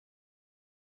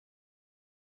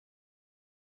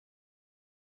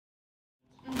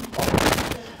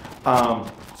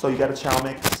So you got a chow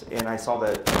mix, and I saw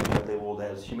that you have labeled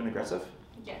as human aggressive.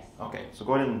 Yes. Okay, so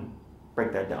go ahead and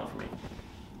break that down for me.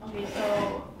 Okay,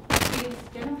 so he's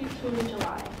gonna be 2 in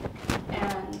July,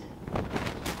 and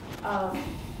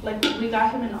like we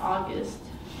got him in August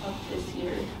of this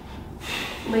year.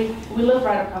 Like we live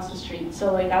right across the street,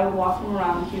 so like I would walk him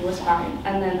around, he was fine,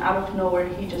 and then out of nowhere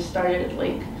he just started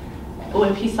like,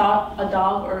 if he saw a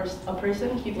dog or a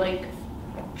person, he'd like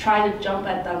try to jump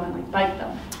at them and like bite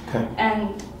them. Okay.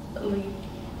 And like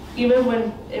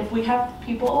even if we have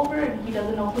people over and he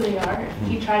doesn't know who they are,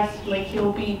 he tries, like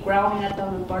he'll be growling at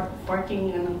them and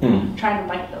barking and trying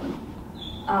to bite them.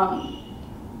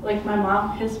 Like my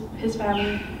mom, his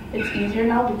family, it's easier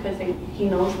now because he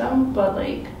knows them, but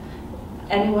like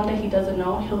anyone that he doesn't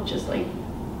know, he'll just like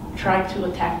try to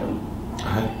attack them.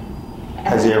 Okay.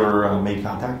 Has he ever made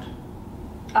contact?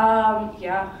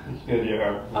 Yeah.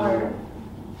 Yeah.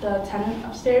 The tenant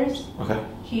upstairs. Okay.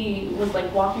 He was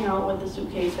like walking out with the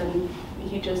suitcase and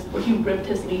he ripped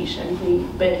his leash and he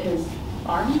bit his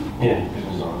arm. Yeah,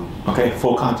 his arm. Okay,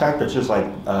 full contact, but just like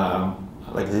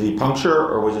did he puncture,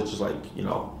 or was it just like,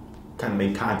 kind of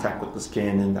made contact with the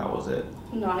skin and that was it?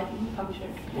 No, I think he punctured.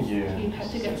 Yeah. He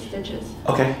had to get stitches.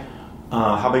 Okay.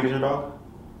 How big is your dog?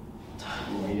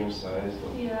 Medium size.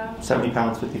 Yeah. 70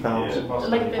 pounds, 50 pounds? Yeah, about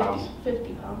Like 70 pounds.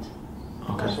 50 pounds.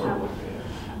 Okay. Sort of like that.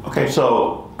 Okay,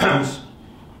 so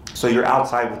so you're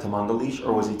outside with him on the leash,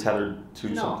 or was he tethered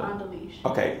to something? No, on the leash.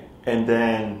 Okay, and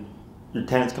then your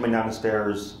tenant's coming down the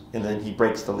stairs, and then he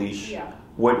breaks the leash. Yeah.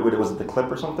 What was it, the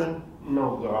clip or something?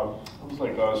 No, it was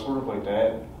like sort of like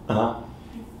that. Uh-huh.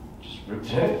 Just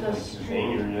ripped it. The Like his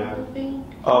finger, yeah. thing,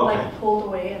 Oh, okay. like pulled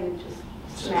away and it just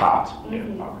snapped. Popped. Yeah,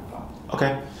 Mhm. popped.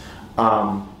 Okay.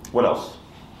 What else?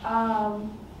 And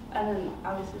then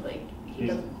obviously like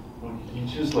He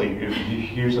just like, if he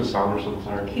hears a sound or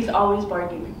something. he's always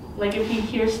barking. Like if he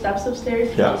hears steps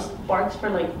upstairs, he Yeah. just barks for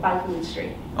like 5 minutes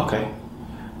straight. Okay.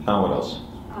 What else?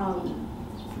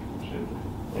 Shit.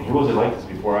 And he wasn't like this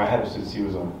before. I had him since he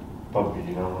was a puppy,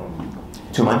 And,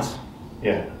 2 months?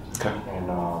 yeah. Okay. And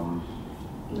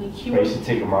Like he I used was to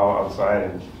take him outside,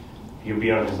 and he would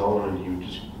be on his own, and he would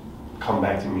just come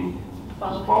back to me,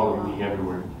 just following me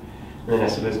everywhere. And then I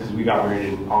said this because we got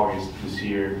married in August this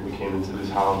year. We came into this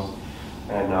house,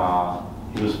 and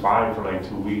he was fine for like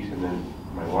 2 weeks, and then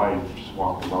my wife just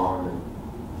walked along and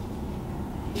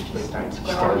he just starts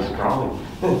started growling.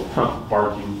 growling,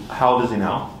 barking. How old is he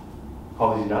now? How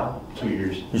old is he now? 2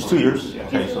 years. He's 2 years? Yeah.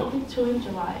 Okay, He's so. gonna be 2 in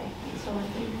July, so I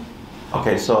think.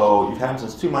 Okay, so you've had him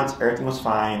since 2 months, everything was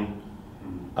fine,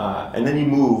 and then you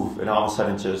move, and all of a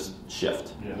sudden just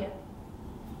shift. Yeah.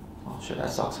 Oh shit, that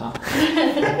sucks, huh?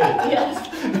 Yes.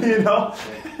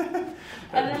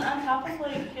 And then on top of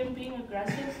like him being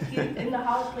aggressive, he in the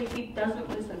house like he doesn't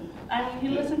listen. I mean he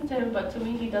listens to him, but to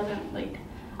me he doesn't like.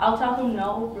 I'll tell him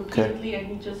no repeatedly, and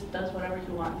he just does whatever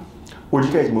he wants. Where'd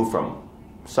you guys move from?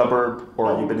 Suburb,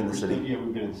 or you've been in the city? Yeah,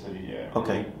 we've been in the city. Yeah.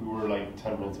 Okay. We were like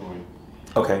 10 minutes away,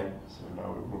 Okay. so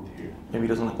now we moved here. Maybe he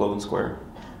doesn't like Logan Square.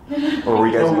 Or were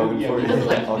you guys in Logan Yeah, Square? we did.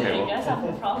 Like, Okay, you guys have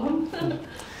a problem.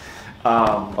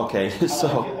 Okay,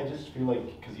 so. I just feel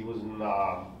like because he was in,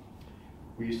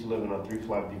 we used to live in a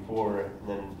 3-flat before, and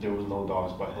then there was no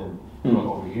dogs but him. But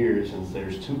over here, since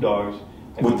there's 2 dogs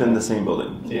I Within think, the same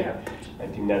building. yeah, I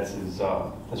think that's his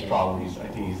problem. I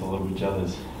think he's a little bit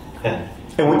jealous. And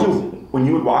when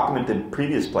you would walk him at the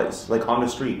previous place, like on the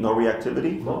street, no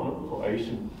reactivity? No. I used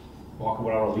to walk him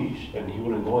without a leash, and he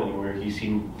wouldn't go anywhere. He's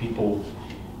seen people,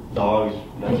 dogs.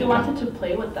 Like he wanted to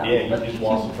play with them. Yeah, he but just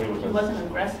wants to play with them. He wasn't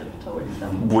aggressive towards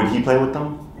them. Would he play with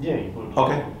them? Yeah, he would.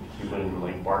 Okay. He wouldn't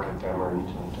like bark at them or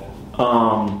anything like that.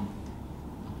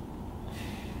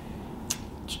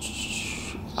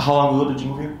 How long ago did you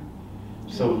move here?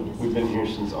 So we've been here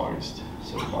since August,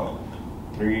 so about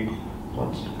 3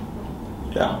 months.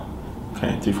 Yeah.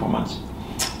 Okay, 3-4 months.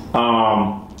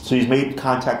 So he's made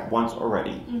contact once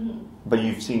already, but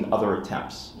you've seen other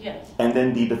attempts. Yes. And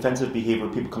then the defensive behavior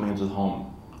of people coming into the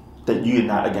home, that you had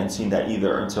not again seen that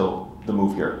either until the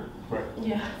move here. Right.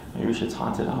 Yeah. Maybe your shit's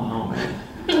haunted. I don't know, man.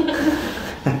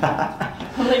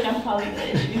 I'm like, I'm probably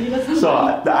the issue. So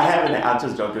I have I'm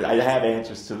just joking. I have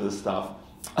answers to this stuff.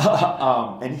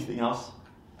 Anything else?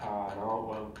 No.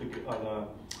 Well,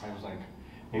 I was like,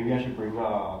 maybe I should bring him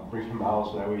out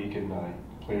so that way he can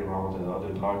play around with the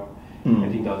other dog. I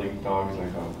think the other dog is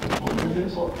like a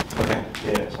Okay.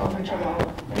 yeah. So I'm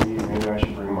like, maybe I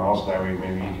should bring him out so that way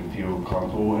maybe he can feel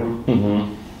comfortable with him.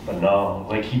 Mm-hmm. But no,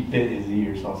 like he bit his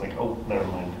ear, so I was like, oh, never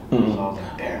mind. So I was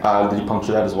like, damn. Did you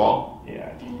puncture that as well?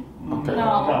 Yeah, I think. Okay.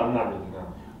 No, not really.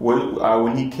 No.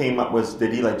 When he came up,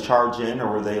 did he like charge in,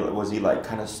 or was he like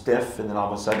kind of stiff, and then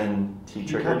all of a sudden he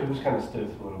triggered? He was kind of stiff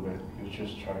a little bit. He was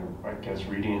just trying, I guess,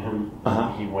 reading him.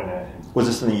 He went at him. Was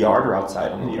this in the yard or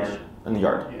outside on the leash? Yard. In the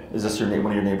yard. Yeah. Is this one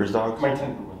of your neighbor's dogs? My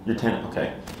tenant one. Your tenant,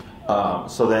 okay.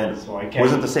 So then,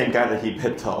 was it the same guy that he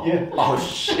bit though? Yeah. Oh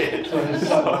shit. So his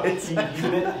son,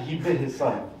 he bit his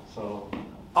son. So.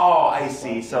 Oh, I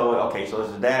see. So okay, so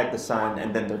it's the dad, the son,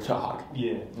 and then their dog.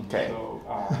 Yeah. Okay. So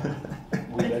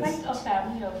it's like a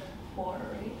family of 4,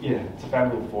 right? Yeah, it's a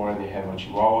family of 4, and they have a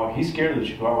Chihuahua. He's scared of the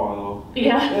Chihuahua though.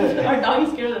 Yeah, our dog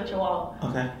is scared of the Chihuahua.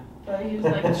 Okay. But he's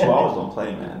like. Chihuahuas don't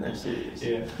play, man. They're serious.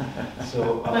 Yeah.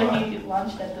 So. But he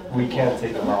launched at the. We can't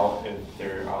take them out if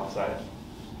they're outside.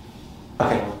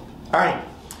 Okay. All right.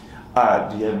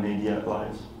 Do you have any idea,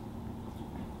 Elias?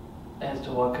 As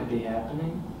to what could be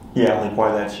happening? Yeah, like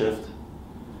why that shift?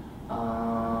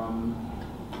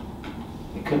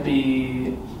 It could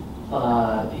be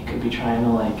he could be trying to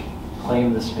like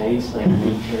claim the space, like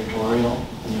new territorial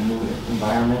in a new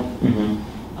environment.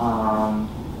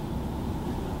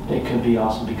 It could be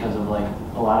also because of like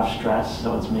a lot of stress,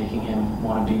 so it's making him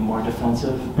want to be more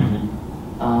defensive.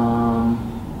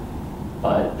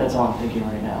 But that's all I'm thinking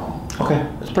right now. Okay,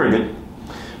 that's pretty good.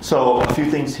 So a few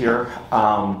things here.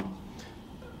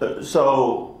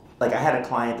 So like I had a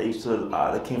client that used to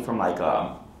that came from like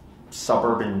a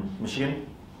suburb in Michigan,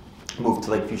 moved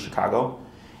to Lakeview, Chicago,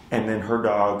 and then her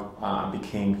dog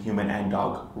became human and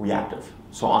dog reactive.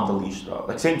 So on the leash dog,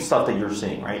 like same stuff that you're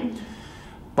seeing, right?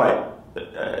 But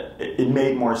it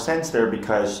made more sense there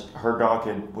because her dog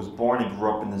was born and grew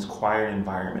up in this quiet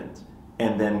environment,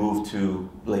 and then moved to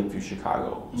Lakeview,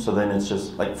 Chicago. So then it's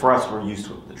just like for us, we're used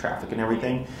to the traffic and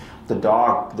everything. The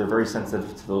dog, they're very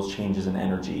sensitive to those changes in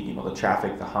energy. You know, the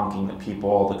traffic, the honking, the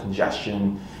people, the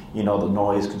congestion, you know, the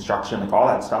noise, construction, like all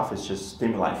that stuff is just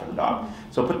stimuli for the dog.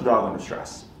 So it put the dog under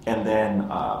stress. And then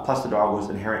plus the dog was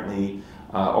inherently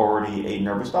already a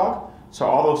nervous dog. So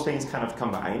all those things kind of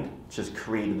combined just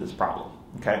created this problem,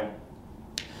 okay?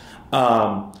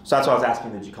 So that's why I was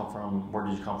asking, did you come from, where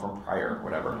did you come from prior,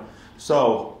 whatever.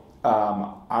 So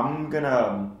I'm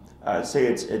gonna say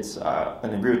it's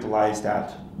and agree with Elias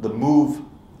that the move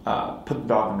put the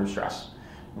dog under stress.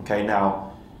 Okay,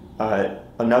 now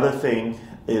another thing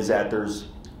is that there's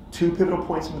 2 pivotal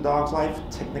points in the dog's life,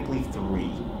 technically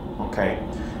 3. Okay,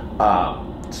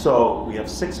 so we have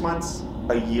 6 months,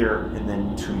 a year, and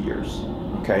then 2 years.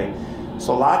 Okay,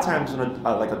 so a lot of times when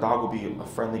like a dog will be a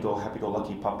friendly,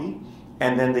 happy-go-lucky puppy,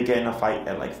 and then they get in a fight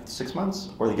at like 6 months,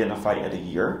 or they get in a fight at a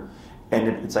year, and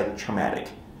it's like traumatic.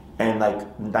 And like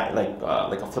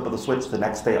a flip of the switch, the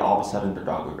next day, all of a sudden, their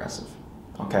dog aggressive.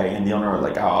 Okay, and the owner,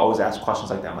 like, I always ask questions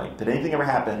like that. I'm like, did anything ever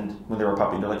happen when they were a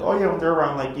puppy? And they're like, oh yeah, when they're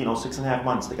around like 6.5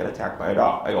 months, they got attacked by a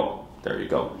dog. I go, there you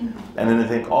go. And then they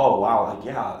think, oh wow, like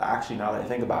yeah, actually now that I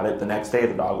think about it, the next day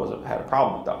the dog had a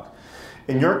problem with the dog.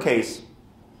 In your case,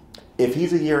 if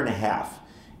he's a 1.5 years,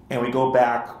 and we go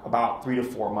back about 3 to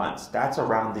 4 months, that's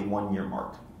around the 1 year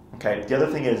mark. Okay. The other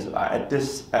thing is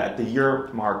at the year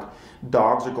mark,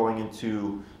 dogs are going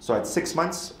into, so at 6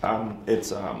 months,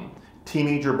 it's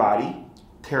teenager body,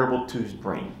 terrible twos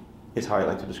brain is how I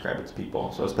like to describe it to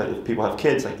people. So if people have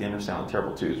kids, like they understand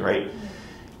terrible twos, right?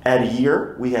 At a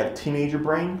year, we have teenager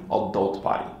brain, adult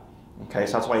body. Okay,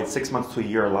 so that's why at 6 months to a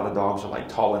year, a lot of dogs are like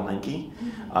tall and lanky,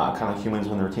 kind of like humans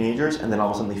when they're teenagers, and then all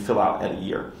of a sudden they fill out at a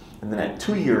year. And then at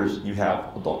 2 years, you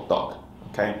have adult dog.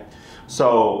 Okay,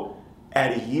 so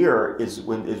at a year is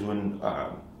when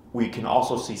we can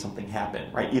also see something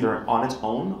happen, right? Either on its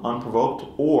own, unprovoked,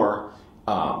 or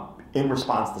in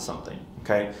response to something.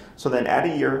 Okay, so then at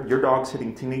a year, your dog's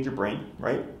hitting teenager brain,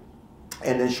 right?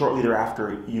 And then shortly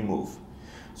thereafter, you move.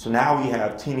 So now you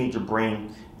have teenager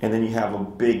brain, and then you have a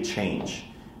big change,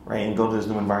 right? And go to this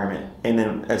new environment. And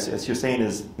then, as you're saying,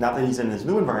 is now that he's in this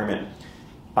new environment,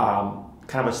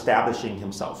 kind of establishing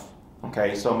himself.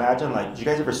 Okay, so imagine, like, did you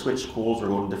guys ever switch schools or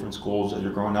go to different schools as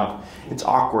you're growing up? It's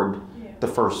awkward the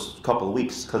first couple of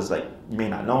weeks because, like, you may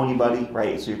not know anybody,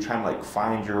 right? So you're trying to, like,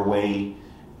 find your way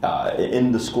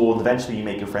in the school, and eventually you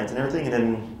make your friends and everything, and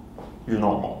then you're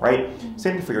normal, right?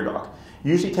 Same thing for your dog.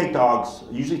 Usually takes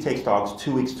dogs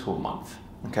 2 weeks to a month,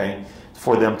 okay,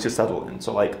 for them to settle in.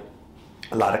 So, like,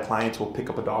 a lot of clients will pick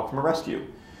up a dog from a rescue.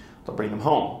 They'll bring them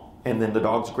home. And then the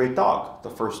dog's a great dog the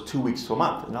first 2 weeks to a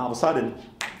month. And all of a sudden,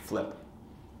 flip.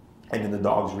 And then the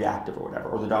dog's reactive or whatever.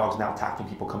 Or the dog's now attacking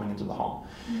people coming into the home.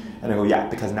 And I go, yeah,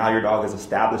 because now your dog has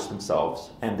established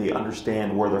themselves and they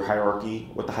understand where their hierarchy,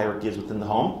 what the hierarchy is within the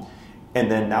home.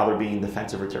 And then now they're being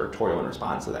defensive or territorial in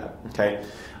response to that, okay?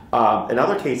 In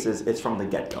other cases, it's from the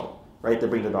get-go. right? They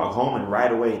bring the dog home and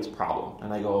right away it's a problem.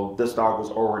 And I go, this dog was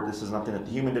over, this is nothing that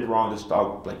the human did wrong. This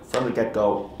dog, like from the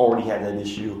get-go, already had that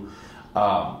issue.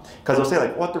 Because they'll say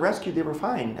like, well, at the rescue they were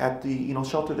fine. At the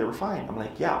shelter they were fine. I'm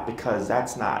like, yeah, because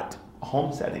that's not a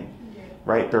home setting,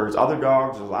 right? There's other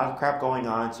dogs, there's a lot of crap going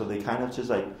on, so they kind of just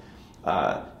like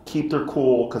keep their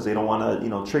cool because they don't want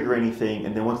to trigger anything.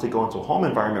 And then once they go into a home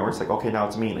environment where it's like, okay, now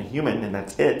it's me and a human and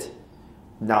that's it,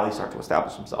 now they start to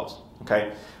establish themselves.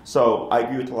 Okay, so I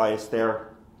agree with Elias there.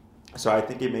 So I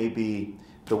think it may be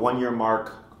the 1 year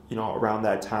mark, around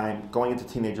that time, going into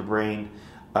teenager brain,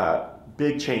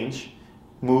 big change,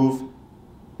 move.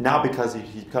 Now because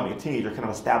he's becoming a teenager, kind of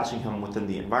establishing him within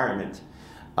the environment,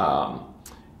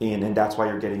 and that's why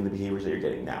you're getting the behaviors that you're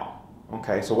getting now.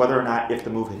 Okay, so whether or not if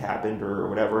the move had happened or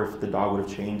whatever, if the dog would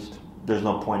have changed, there's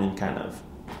no point in kind of,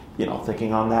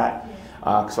 thinking on that,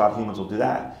 because a lot of humans will do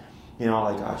that.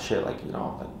 Like, oh shit, like,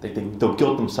 they'll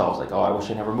guilt themselves, like, oh, I wish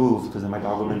I never moved because then my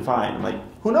dog would have been fine. I'm like,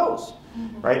 who knows,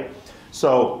 right?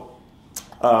 So,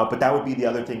 but that would be the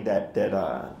other thing that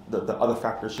the other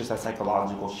factor is just that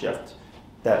psychological shift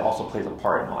that also plays a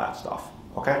part in all that stuff,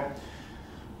 okay?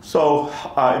 So,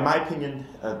 in my opinion,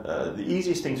 the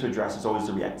easiest thing to address is always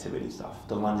the reactivity stuff,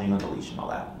 the lunging on the leash and all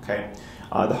that, okay?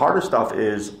 The harder stuff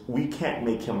is we can't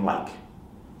make him like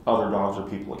other dogs or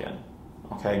people again,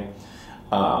 okay?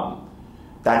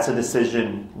 That's a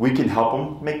decision, we can help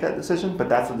him make that decision, but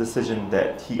that's a decision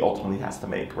that he ultimately has to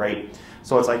make, right?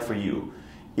 So it's like for you,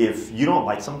 if you don't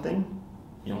like something,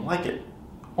 you don't like it.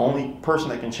 Only person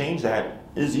that can change that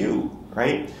is you,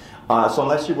 right? So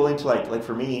unless you're willing to like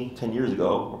for me, 10 years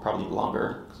ago, or probably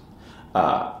longer,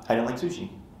 I didn't like sushi.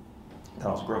 That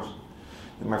was gross.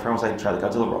 And my friend was like, try the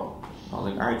Godzilla roll. I was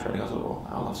like, all right, try the Godzilla roll.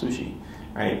 I don't love sushi.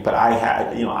 Right, but I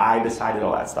had, I decided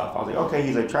all that stuff. I was like, okay,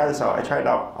 he's like, try this out. I tried it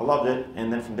out, I loved it, and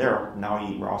then from there, now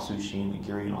I eat raw sushi and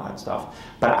nigiri and all that stuff.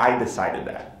 But I decided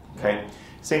that, okay?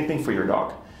 Same thing for your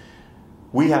dog.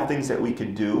 We have things that we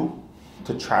could do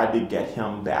to try to get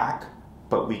him back,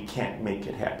 but we can't make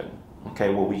it happen,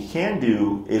 okay? What we can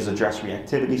do is address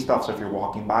reactivity stuff. So if you're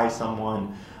walking by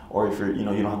someone, or if you're, you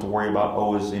don't have to worry about,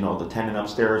 is, the tenant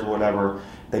upstairs or whatever,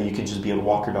 that you can just be able to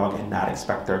walk your dog and not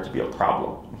expect there to be a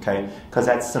problem, okay? Because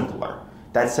that's simpler.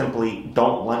 That's simply,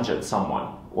 don't lunge at someone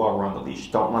while we're on the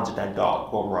leash. Don't lunge at that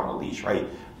dog while we're on the leash, right?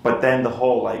 But then the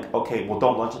whole like, okay, well,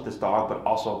 don't lunge at this dog, but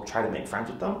also try to make friends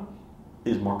with them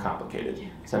is more complicated.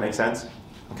 Does that make sense?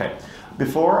 Okay.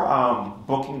 Before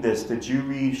booking this, did you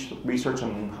research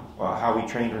on how we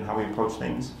trained and how we approach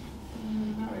things?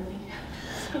 Not really.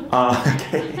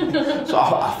 Okay, so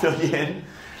I'll fill you in.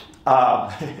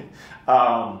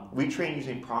 We train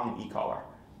using prong and e-collar.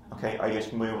 Okay, are you guys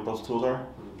familiar with what those tools are?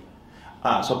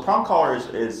 So prong collar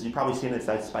is you've probably seen it's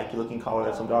that spiky looking collar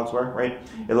that some dogs wear, right?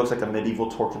 It looks like a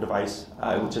medieval torture device,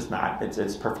 which is not.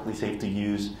 It's perfectly safe to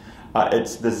use.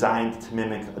 It's designed to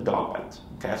mimic a dog bite.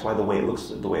 Okay, that's why the way it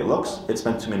looks. It's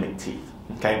meant to mimic teeth.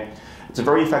 Okay, it's a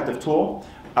very effective tool.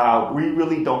 We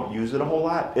really don't use it a whole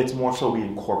lot. It's more so we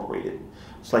incorporate it.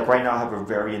 So like right now I have a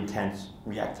very intense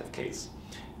reactive case.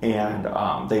 And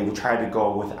they tried to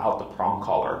go without the prong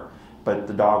collar, but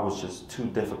the dog was just too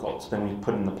difficult. So then we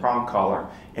put in the prong collar,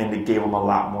 and it gave them a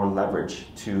lot more leverage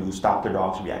to stop their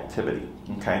dog's reactivity,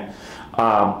 okay?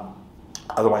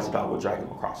 Otherwise the dog would drag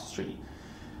them across the street.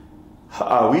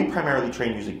 We primarily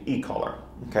train using e-collar,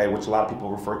 okay, which a lot of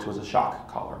people refer to as a shock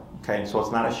collar, okay? So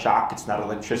it's not a shock, it's not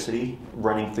electricity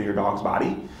running through your dog's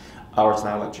body, or it's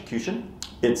not electrocution.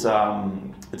 It's a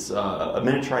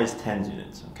miniaturized TENS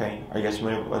unit, okay? Are you guys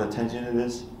familiar with what a TENS unit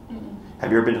is? Mm-hmm.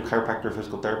 Have you ever been to a chiropractor or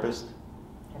physical therapist?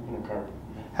 I've been a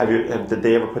chiropractor. Did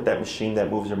they ever put that machine that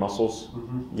moves your muscles?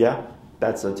 Mm-hmm. Yeah?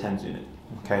 That's a TENS unit,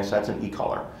 okay? So that's an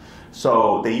e-collar.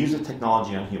 So they use the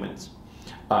technology on humans.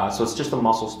 So it's just a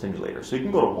muscle stimulator. So you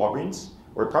can go to Walgreens,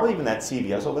 or probably even that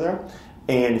CVS over there,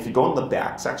 and if you go in the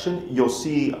back section, you'll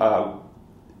see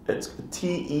it's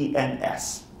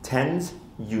TENS, TENS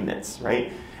units,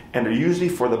 right? And they're usually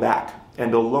for the back,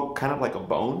 and they'll look kind of like a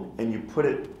bone, and you put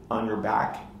it on your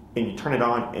back, and you turn it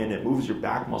on, and it moves your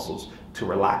back muscles to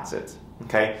relax it,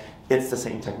 okay? It's the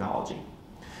same technology.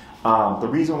 The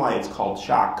reason why it's called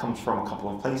shock comes from a couple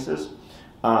of places.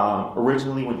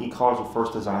 Originally, when e-collars were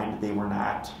first designed, they were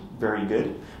not very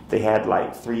good. They had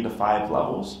like 3 to 5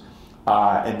 levels,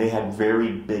 and they had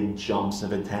very big jumps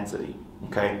of intensity,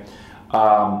 okay?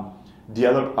 The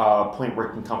other point where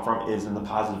it can come from is in the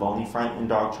positive only front in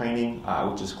dog training,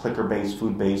 which is clicker-based,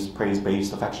 food-based,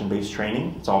 praise-based, affection-based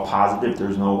training. It's all positive.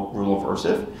 There's no rule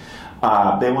aversive.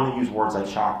 They want to use words like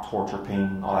shock, torture,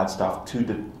 pain, all that stuff to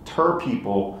deter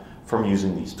people from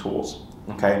using these tools,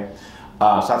 okay?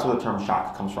 So that's where the term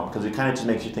shock comes from, because it kind of just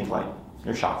makes you think like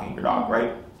you're shocking your dog,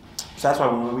 right? So that's why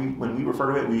when we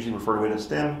refer to it, we usually refer to it as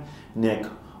stim, nick,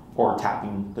 or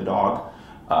tapping the dog,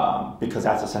 because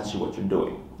that's essentially what you're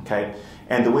doing. Okay,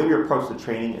 and the way we approach the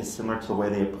training is similar to the way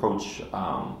they approach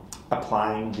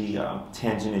applying the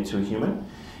tangent into a human.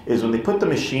 Is when they put the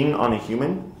machine on a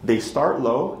human, they start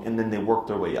low and then they work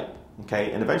their way up.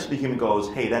 Okay, and eventually the human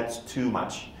goes, hey, that's too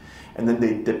much. And then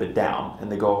they dip it down and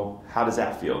they go, how does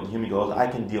that feel? And the human goes, I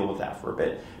can deal with that for a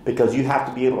bit. Because you have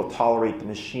to be able to tolerate the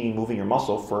machine moving your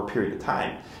muscle for a period of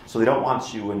time. So they don't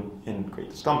want you in great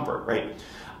discomfort, right?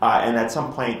 And at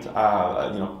some point,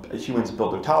 humans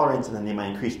build their tolerance, and then they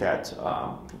might increase that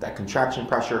contraction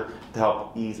pressure to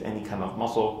help ease any kind of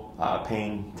muscle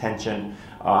pain, tension.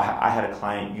 I had a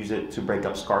client use it to break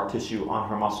up scar tissue on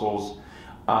her muscles.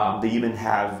 They even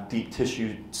have deep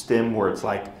tissue stim where it's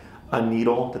like a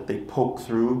needle that they poke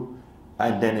through,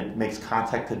 and then it makes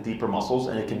contact to deeper muscles,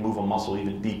 and it can move a muscle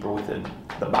even deeper within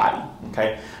the body.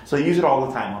 Okay, so they use it all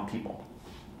the time on people.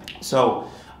 So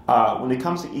when it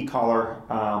comes to e-collar,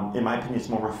 in my opinion, it's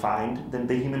more refined than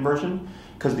the human version,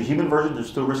 because the human version, there's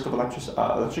still risk of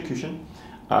electrocution.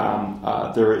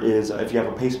 There is, if you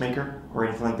have a pacemaker or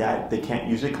anything like that, they can't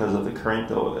use it because of the current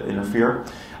that will interfere.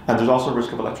 And there's also a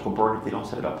risk of electrical burn if they don't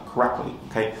set it up correctly.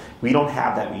 Okay, we don't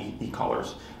have that with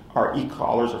e-collars. Our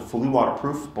e-collars are fully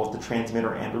waterproof, both the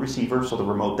transmitter and the receiver, so the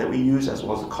remote that we use as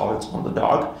well as the collar that's on the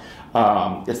dog.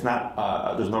 It's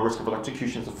not, there's no risk of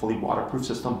electrocution. It's a fully waterproof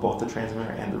system, both the transmitter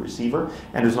and the receiver,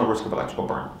 and there's no risk of electrical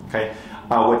burn. Okay,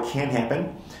 what can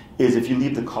happen is if you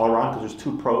leave the collar on, because there's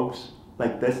two probes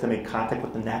like this to make contact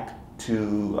with the neck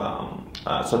to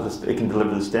so it can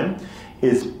deliver the stim,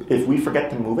 is if we forget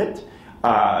to move it,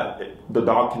 the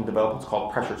dog can develop what's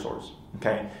called pressure sores.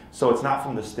 Okay, so it's not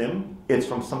from the stim, it's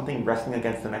from something resting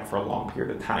against the neck for a long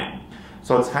period of time.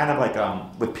 So it's kind of like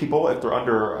with people, if they're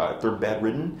if they're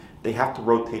bedridden, they have to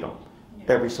rotate them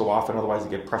every so often, otherwise they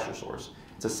get pressure sores.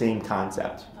 It's the same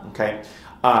concept. Okay,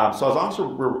 so as long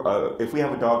as if we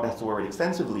have a dog that has to wear it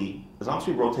extensively, as long as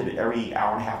we rotate it every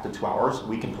hour and a half to 2 hours,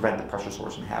 we can prevent the pressure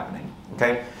sores from happening.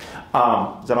 Okay,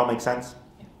 does that all make sense?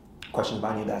 Questions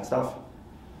about any of that stuff?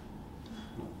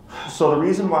 So the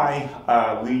reason why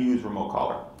we use remote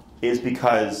collar is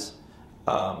because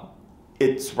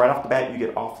it's right off the bat, you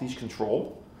get off-leash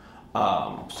control.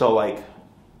 So like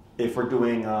if we're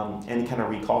doing any kind of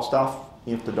recall stuff,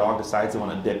 if the dog decides they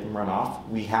want to dip and run off,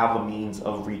 we have a means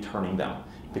of returning them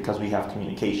because we have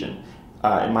communication.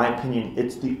 In my opinion,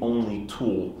 it's the only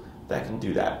tool that can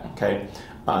do that, okay?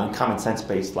 Common sense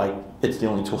based, like it's the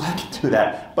only tool that can do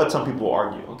that, but some people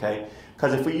argue, okay?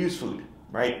 Because if we use food,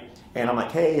 right? And I'm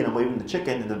like, hey, and I'm waving the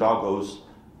chicken, and the dog goes,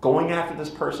 going after this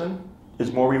person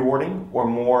is more rewarding or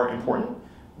more important,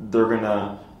 they're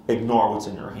gonna ignore what's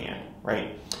in your hand,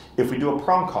 right? If we do a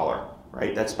prong collar,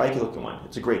 right, that spiky looking one,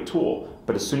 it's a great tool,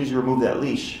 but as soon as you remove that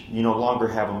leash, you no longer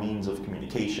have a means of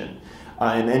communication.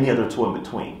 And any other tool in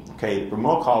between, okay?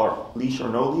 Remote collar, leash or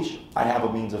no leash, I have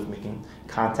a means of making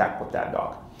contact with that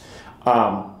dog.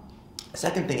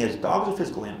 Second thing is, dogs are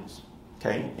physical animals.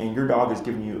 Okay, and your dog is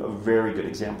giving you a very good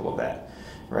example of that,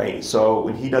 right? So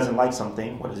when he doesn't like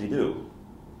something, what does he do?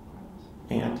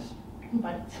 And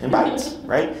bites,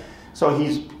 right? So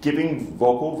he's giving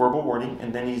verbal warning,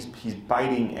 and then he's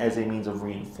biting as a means of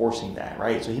reinforcing that,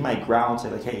 right? So he might growl and say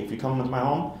like, hey, if you come into my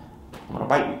home, I'm gonna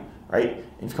bite you, right? And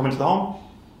if you come into the home,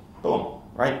 boom,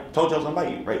 right? Told you I was gonna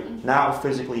bite you, right? Now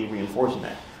physically reinforcing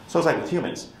that. So it's like with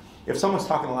humans. If someone's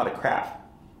talking a lot of crap,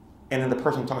 and then the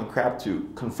person talking crap to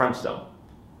confronts them,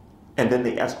 and then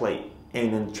they escalate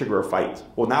and then trigger a fight.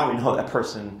 Well, now we know that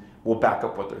person will back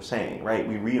up what they're saying, right?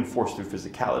 We reinforce through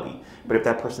physicality. But if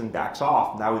that person backs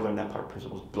off, now we learn that person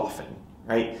was bluffing,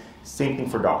 right? Same thing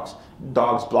for dogs.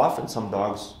 Dogs bluff and some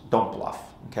dogs don't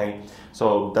bluff, okay?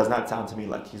 So it does not sound to me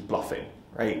like he's bluffing,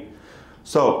 right?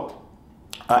 So,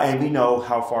 and we know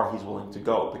how far he's willing to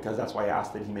go, because that's why I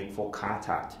asked that he make full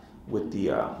contact with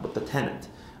the tenant.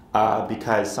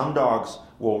 Because some dogs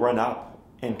will run up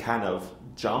and kind of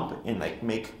jump and like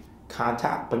make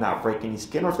contact but not break any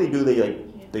skin, or if they do,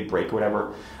 they break or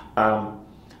whatever.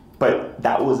 But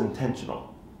that was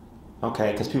intentional,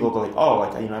 okay? Because people go like, oh,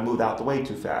 like, I moved out the way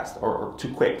too fast or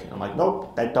too quick. And I'm like,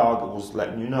 nope, that dog was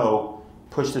letting you know,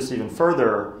 push this even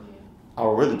further,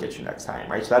 I'll really get you next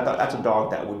time, right? So that's a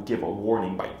dog that would give a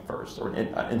warning bite first, or an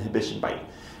inhibition bite.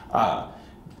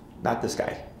 Not this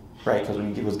guy, right? Because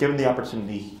when he was given the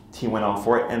opportunity, he went on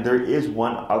for it. And there is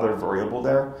one other variable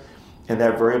there, and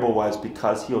that variable was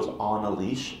because he was on a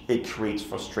leash, it creates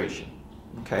frustration,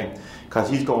 okay? Because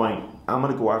he's going, I'm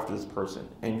going to go after this person,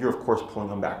 and you're, of course, pulling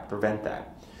him back to prevent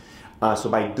that. So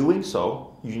by doing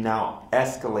so, you now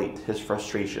escalate his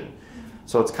frustration.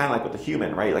 So it's kind of like with the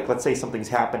human, right? Like let's say something's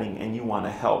happening and you want to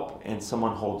help and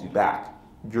someone holds you back.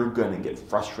 You're going to get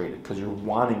frustrated because you're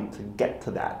wanting to get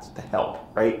to that, to help,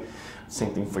 right?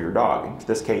 Same thing for your dog. In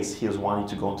this case, he was wanting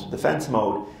to go into defense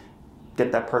mode,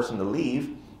 get that person to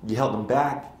leave. You held him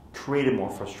back, created more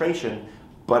frustration,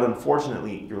 but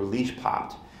unfortunately your leash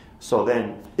popped. So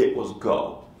then it was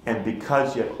go. And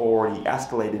because you had already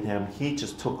escalated him, he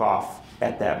just took off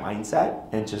at that mindset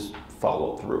and just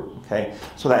followed through, okay?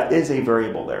 So that is a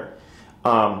variable there.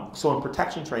 So in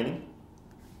protection training,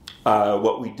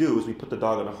 what we do is we put the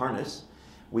dog in a harness.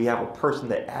 We have a person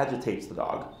that agitates the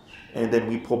dog, and then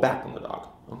we pull back on the dog,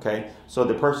 okay? So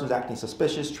the person's acting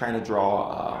suspicious, trying to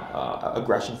draw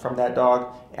aggression from that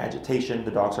dog, agitation,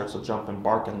 the dog starts to jump and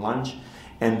bark and lunge,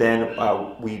 and then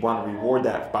we want to reward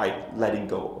that by letting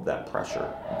go of that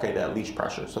pressure, okay, that leash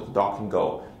pressure, so the dog can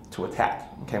go to attack,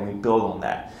 okay? And we build on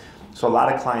that. So a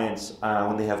lot of clients,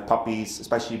 when they have puppies,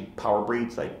 especially power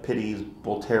breeds like Pitties,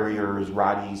 Bull Terriers,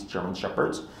 Rotties, German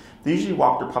Shepherds, they usually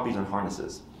walk their puppies in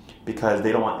harnesses because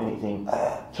they don't want anything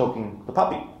choking the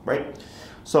puppy, right?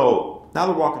 So now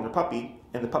they're walking their puppy,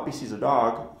 and the puppy sees a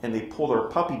dog, and they pull their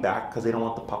puppy back because they don't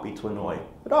want the puppy to annoy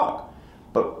the dog.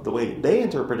 But the way they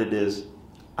interpret it is,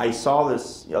 I saw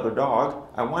this other dog,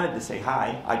 I wanted to say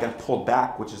hi, I got pulled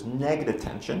back, which is negative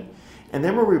tension, and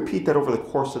then we'll repeat that over the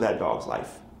course of that dog's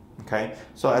life, okay?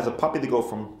 So as a puppy, they go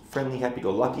from friendly,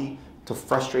 happy-go-lucky to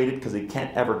frustrated because they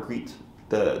can't ever greet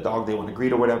the dog they want to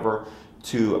greet or whatever,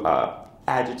 to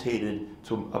agitated,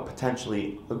 to a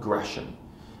potentially aggression.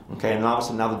 Okay, and all of a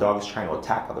sudden now the dog is trying to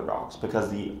attack other dogs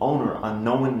because the owner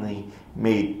unknowingly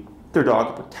made their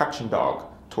dog a protection dog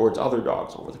towards other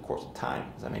dogs over the course of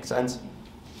time. Does that make sense?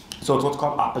 So it's what's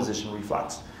called opposition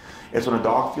reflex. It's when a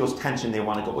dog feels tension, they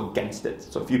want to go against it.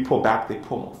 So if you pull back, they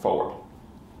pull more forward.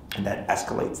 And that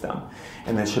escalates them.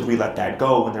 And then should we let that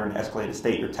go when they're in an escalated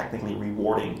state, you're technically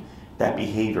rewarding that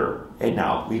behavior, and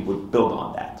now we would build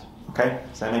on that. Okay,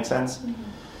 does that make sense? Mm-hmm.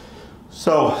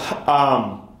 So,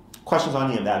 questions on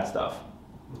any of that stuff?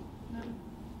 No.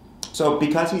 So,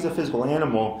 because he's a physical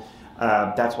animal,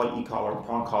 that's why e-collar and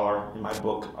prong collar in my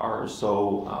book are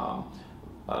so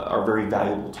are very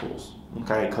valuable tools.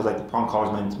 Okay, because like the prong collar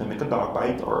is meant to mimic a dog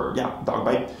bite, dog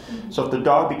bite. Mm-hmm. So if the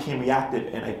dog became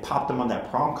reactive and I popped them on that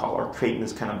prong collar, creating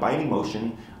this kind of biting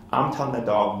motion, I'm telling that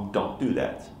dog, don't do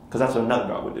that. Because that's what another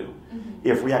dog would do.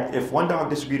 Mm-hmm. If one dog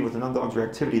disagreed with another dog's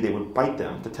reactivity, they would bite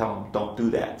them to tell them, don't do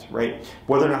that, right?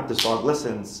 Whether or not this dog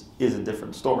listens is a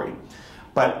different story.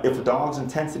 But if a dog's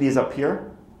intensity is up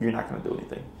here, you're not going to do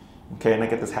anything. Okay, and I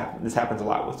get this happen. This happens a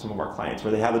lot with some of our clients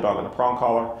where they have the dog on a prong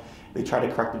collar, they try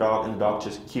to correct the dog, and the dog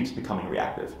just keeps becoming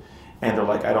reactive. And they're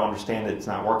like, I don't understand it, it's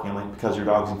not working. I'm like, because your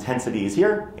dog's intensity is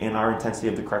here, and our intensity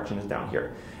of the correction is down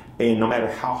here. And no matter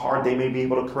how hard they may be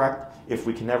able to correct, if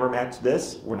we can never match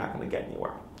this, we're not going to get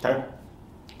anywhere, okay?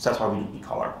 So that's why we do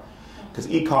e-collar. Because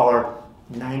e-collar,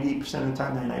 90% of the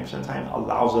time, 99% of the time,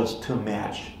 allows us to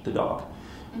match the dog.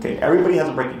 Okay, everybody has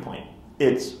a breaking point.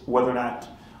 It's whether or not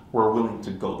we're willing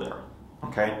to go there,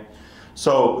 okay?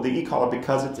 So the e-collar,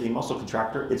 because it's a muscle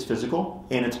contractor, it's physical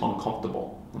and it's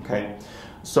uncomfortable, okay?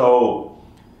 So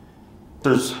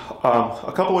there's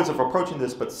a couple ways of approaching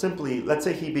this, but simply, let's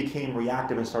say he became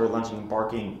reactive and started lunging and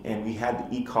barking, and we had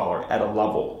the e-collar at a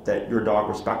level that your dog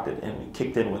respected, and we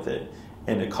kicked in with it,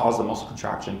 and it caused the muscle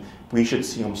contraction. We should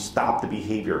see him stop the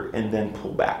behavior and then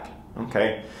pull back,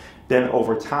 okay? Then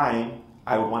over time,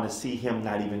 I would want to see him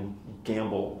not even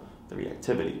gamble the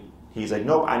reactivity. He's like,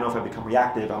 nope, I know if I become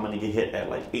reactive, I'm going to get hit at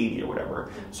like 80 or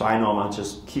whatever. So I know I'm going to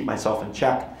just keep myself in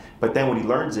check. But then what he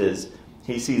learns is,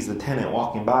 he sees the tenant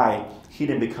walking by, he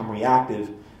didn't become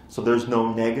reactive, so there's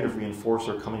no negative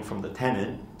reinforcer coming from the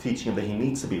tenant teaching him that he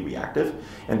needs to be reactive,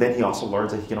 and then he also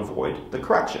learns that he can avoid the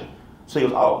correction. So he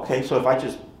goes, oh, okay, so if I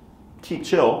just keep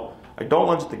chill, I don't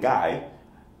lunge at the guy,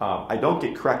 I don't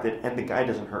get corrected, and the guy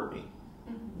doesn't hurt me.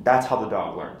 That's how the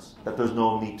dog learns, that there's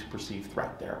no need to perceive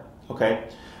threat there, okay?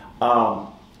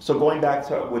 So going back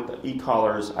to with the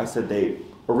e-collars, I said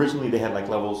originally they had like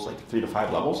levels, like 3 to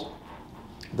 5 levels.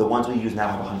 The ones we use now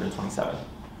have 127.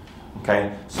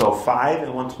 Okay, so 5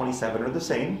 and 127 are the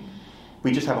same.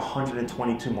 We just have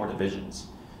 122 more divisions,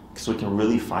 so we can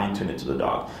really fine tune it to the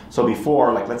dog. So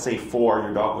before, like let's say 4,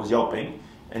 your dog was yelping,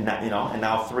 and that, and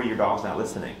now 3, your dog's not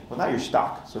listening. Well, now you're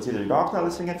stuck. So it's either your dog's not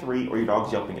listening at 3 or your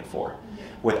dog's yelping at 4.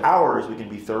 With ours, we can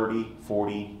be 30,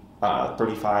 40,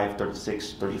 35,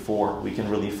 36, 34. We can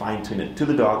really fine tune it to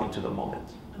the dog and to the moment.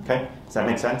 Okay, does that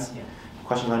make sense? Yeah.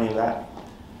 Questions on any of that?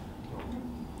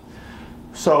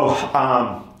 So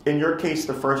in your case,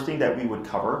 the first thing that we would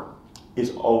cover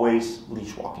is always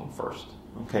leash walking first,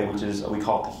 okay, which is, we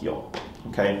call it the heel,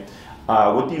 okay?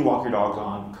 What do you walk your dogs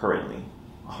on currently?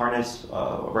 harness,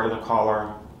 a regular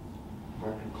collar.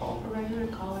 A regular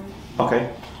collar.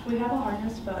 Okay. We have a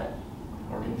harness, but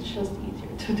it's just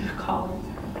easier to do collar.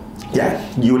 Yeah,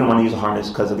 you wouldn't want to use a harness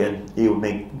because again, it would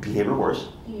make behavior worse.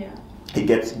 Yeah. It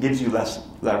gives you less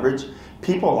leverage.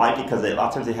 People like it because a lot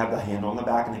of times they have the handle on the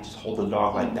back and they just hold the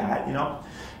dog like that, you know.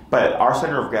 But our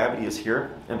center of gravity is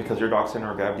here, and because your dog's center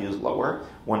of gravity is lower,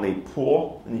 when they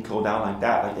pull and you go down like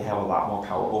that, like they have a lot more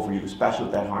power over you, especially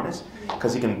with that harness,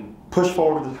 because he can push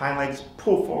forward with his hind legs,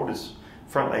 pull forward his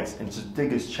front legs, and just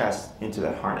dig his chest into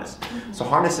that harness. So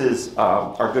harnesses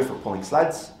are good for pulling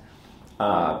sleds.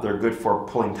 They're good for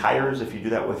pulling tires if you do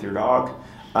that with your dog.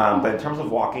 But in terms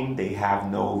of walking, they have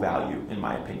no value, in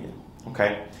my opinion.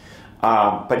 Okay.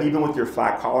 But even with your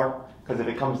flat collar, because if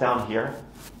it comes down here,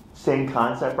 same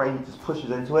concept, right? He just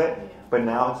pushes into it, but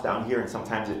now it's down here, and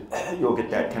sometimes you'll get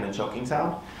that kind of choking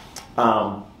sound.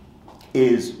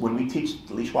 Is when we teach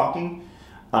leash walking,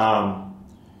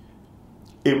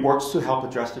 it works to help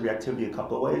address the reactivity a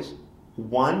couple of ways.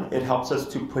 One, it helps us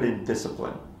to put in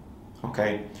discipline.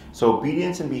 Okay, so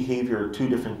obedience and behavior are two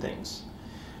different things.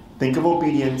 Think of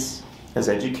obedience as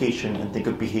education, and think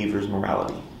of behavior as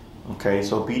morality. Okay,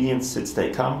 so obedience, sit, stay,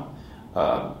 come.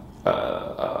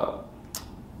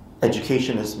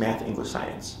 Education is math, English,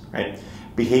 science, right?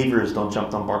 Behavior is don't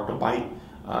jump, don't bark, don't bite.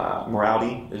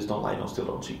 Morality is don't lie, don't steal,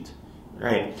 don't cheat,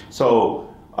 right?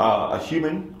 So a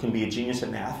human can be a genius at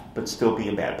math, but still be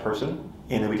a bad person.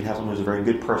 And then we can have someone who's a very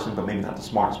good person, but maybe not the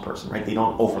smartest person, right? They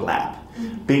don't overlap.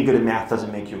 Being good at math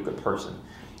doesn't make you a good person.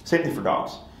 Same thing for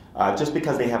dogs. Just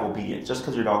because they have obedience, just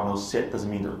because your dog knows sit, doesn't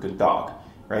mean they're a good dog,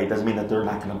 right? It doesn't mean that they're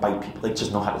not going to bite people. They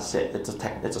just know how to sit.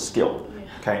 It's a skill,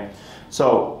 okay?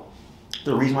 So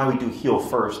the reason why we do heel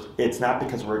first, it's not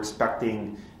because we're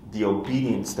expecting the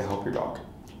obedience to help your dog.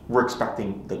 We're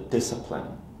expecting the discipline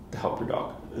to help your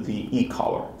dog. The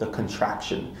e-collar, the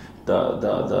contraction,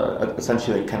 the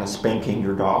essentially kind of spanking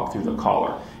your dog through the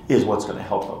collar is what's going to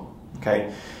help them,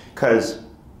 okay? Because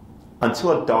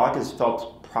until a dog has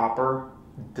felt proper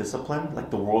discipline, like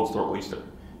the world's their oyster,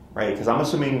 right? Because I'm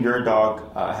assuming your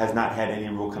dog has not had any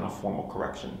real kind of formal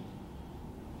correction.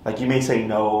 Like you may say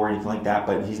no or anything like that,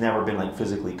 but he's never been like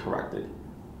physically corrected.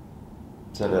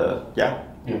 Is that yeah?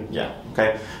 Yeah,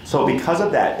 okay. So because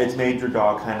of that, it's made your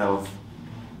dog kind of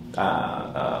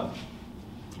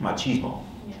machismo,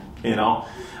 you know,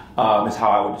 is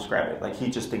how I would describe it. Like he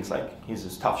just thinks like he's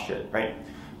this tough shit, right?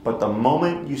 But the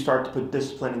moment you start to put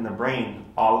discipline in the brain,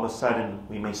 all of a sudden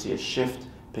we may see a shift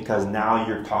because now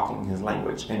you're talking his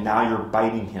language and now you're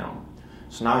biting him.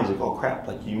 So now he's like, oh crap,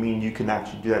 like you mean you can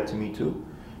actually do that to me too?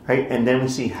 Right? And then we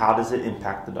see how does it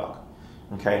impact the dog.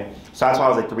 Okay? So that's why I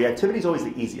was like, the reactivity is always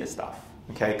the easiest stuff.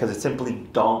 Okay? Because it's simply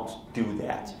don't do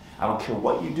that. I don't care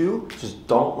what you do, just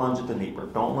don't lunge at the neighbor.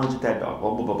 Don't lunge at that dog,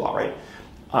 blah, blah, blah, blah, right?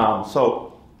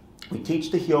 So we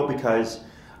teach the heel because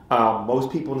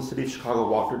most people in the city of Chicago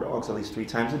walk their dogs at least 3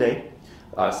 times a day,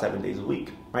 7 days a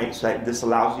week, right? So that this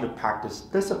allows you to practice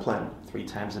discipline 3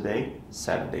 times a day,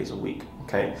 7 days a week,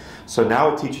 okay? So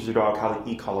now it teaches your dog how the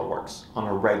e-collar works on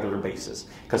a regular basis.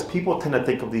 Because people tend to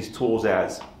think of these tools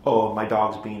as, oh, my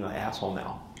dog's being an asshole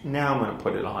now. Now I'm going to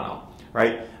put it on him,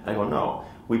 right? And I go, no.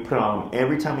 We put it on him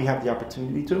every time we have the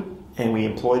opportunity to, and we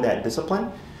employ that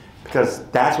discipline because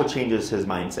that's what changes his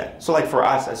mindset. So like for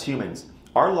us as humans,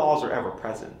 our laws are ever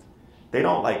present. They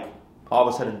don't like all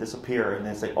of a sudden disappear and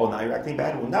then it's like, oh, now you're acting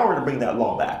bad. Well, now we're gonna bring that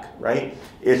law back, right?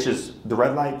 It's just the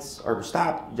red lights are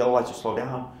stop, yellow lights are slow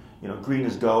down, you know, green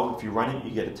is go. If you run it,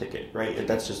 you get a ticket, right?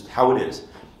 That's just how it is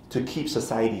to keep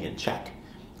society in check.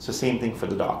 It's the same thing for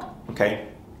the dog, okay?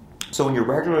 So when you're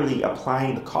regularly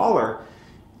applying the collar,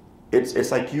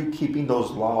 it's like you keeping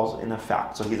those laws in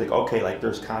effect. So he's like, okay, like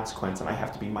there's consequence and I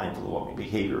have to be mindful of what my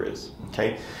behavior is,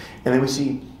 okay? And then we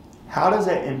see, how does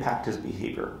that impact his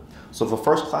behavior? So the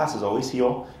first class is always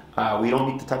heel. We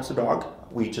don't need to touch the dog.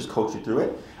 We just coach you through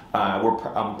it.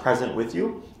 I'm present with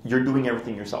you. You're doing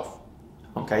everything yourself,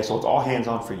 okay? So it's all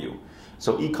hands-on for you.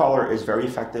 So e-collar is very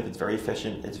effective. It's very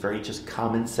efficient. It's very just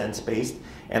common sense based.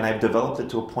 And I've developed it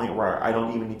to a point where I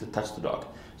don't even need to touch the dog.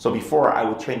 So before I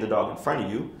would train the dog in front of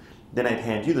you, then I'd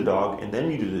hand you the dog, and then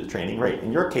you do the training, right?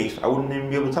 In your case, I wouldn't even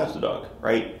be able to touch the dog,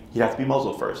 right? You'd have to be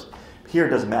muzzled first. Here, it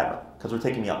doesn't matter, because we're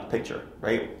taking you out the picture,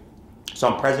 right? So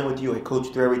I'm present with you, I coach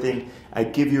you through everything, I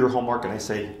give you your homework, and I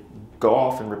say, go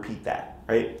off and repeat that,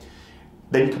 right?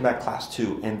 Then you come back class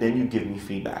 2, and then you give me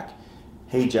feedback.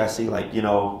 Hey, Jesse, like, you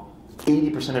know,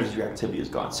 80% of his reactivity is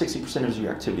gone, 60% of his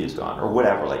reactivity is gone, or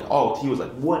whatever. Like, oh, he was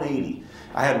like 180.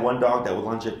 I had one dog that would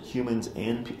lunge at humans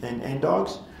and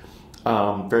dogs.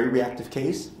 Very reactive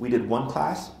case. We did one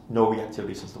class, no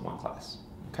reactivity since the one class.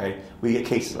 Okay, we get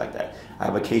cases like that. I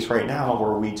have a case right now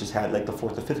where we just had like the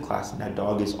 4th or 5th class, and that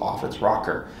dog is off its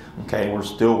rocker. Okay, and we're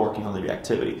still working on the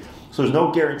reactivity. So there's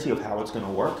no guarantee of how it's going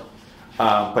to work,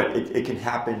 but it can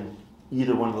happen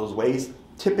either one of those ways.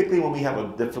 Typically, when we have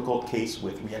a difficult case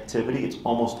with reactivity, it's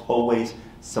almost always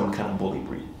some kind of bully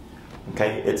breed.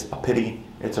 Okay, it's a pitty,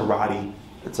 it's a Rottie,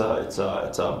 it's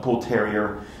a bull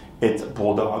terrier, it's a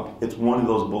bulldog. It's one of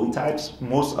those bully types.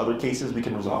 Most other cases we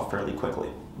can resolve fairly quickly.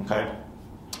 Okay.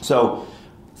 So,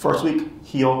 first week,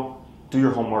 heal, do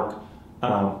your homework,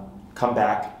 come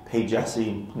back, pay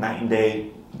Jesse night and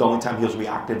day. The only time he was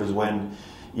reactive is when,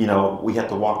 we had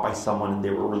to walk by someone and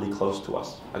they were really close to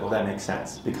us. I go, that makes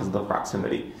sense because of the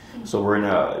proximity. So we're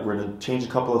gonna change a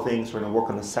couple of things. We're gonna work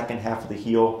on the second half of the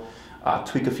heal,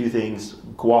 tweak a few things,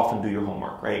 go off and do your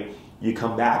homework. Right? You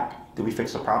come back. Did we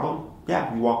fix the problem?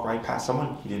 Yeah, we walked right past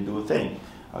someone. He didn't do a thing.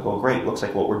 I go, great. Looks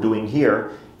like what we're doing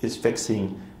here is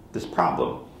fixing this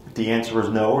problem. If the answer is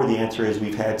no, or the answer is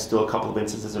we've had still a couple of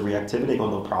instances of reactivity, I go,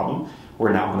 no problem.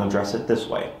 We're now going to address it this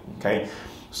way. Okay,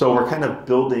 so we're kind of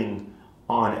building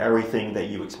on everything that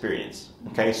you experience.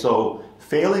 Okay, so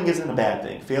failing isn't a bad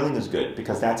thing. Failing is good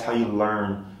because that's how you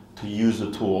learn to use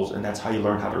the tools, and that's how you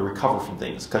learn how to recover from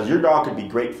things. Because your dog could be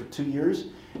great for 2 years,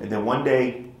 and then one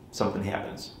day something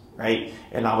happens, right?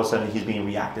 And all of a sudden he's being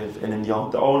reactive, and then the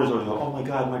owners will go, "Oh my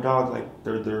God, my dog! Like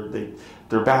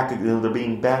they're back. They're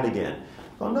being bad again."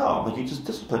 Oh no, like you just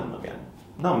discipline them again.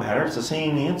 No matter. It's the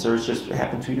same answer. It's just it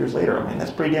happened 2 years later. I mean,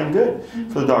 that's pretty damn good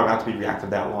for the dog not to be reactive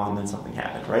that long, and then something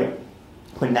happened, right?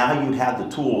 But now you'd have the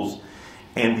tools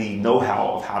and the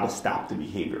know-how of how to stop the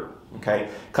behavior, okay?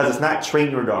 Because it's not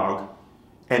train your dog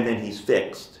and then he's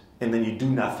fixed, and then you do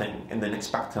nothing and then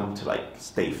expect him to like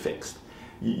stay fixed.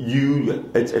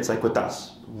 It's like with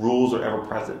us. Rules are ever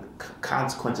present.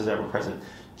 Consequences are ever present.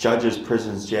 Judges,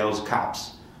 prisons, jails,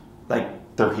 cops, like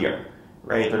they're here,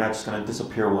 right? They're not just going to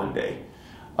disappear one day,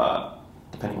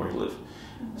 depending where you live.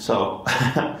 So,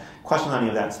 question on any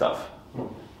of that stuff.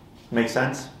 Make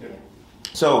sense? Yeah.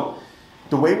 So,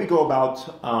 the way we go about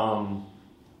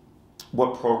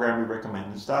what program we recommend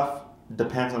and stuff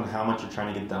depends on how much you're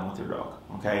trying to get done with your dog.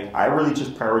 Okay, I really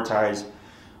just prioritize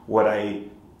what I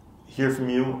hear from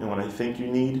you and what I think you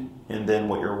need, and then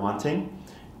what you're wanting,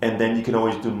 and then you can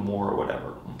always do more or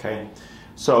whatever. Okay,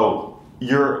 so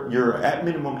you're at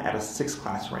minimum at a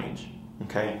 6-class range.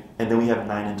 Okay, and then we have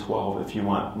 9 and 12 if you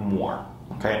want more.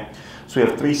 Okay, so we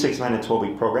have 3, 6, 9, and 12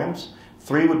 week programs.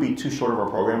 3 would be too short of a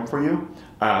program for you.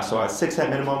 So a 6 at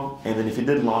minimum, and then if you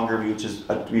did longer,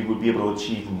 we would be able to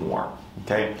achieve more.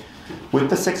 Okay, with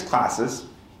the 6 classes,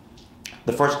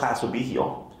 the first class would be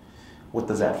heal. What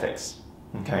does that fix?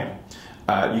 Okay,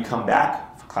 you come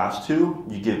back for class 2,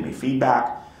 you give me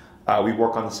feedback. We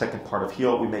work on the second part of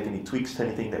heal. We make any tweaks to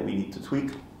anything that we need to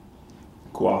tweak.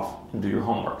 Go off and do your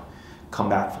homework. Come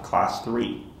back for class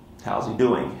 3. How's he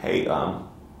doing? Hey,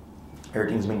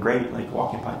 everything's been great, like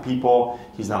walking by people,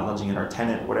 he's not lunging at our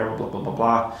tenant, whatever, blah, blah, blah,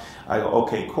 blah. I go,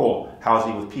 okay, cool. How is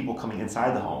he with people coming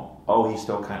inside the home? Oh, he's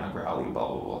still kind of growly, blah,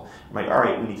 blah, blah. I'm like, all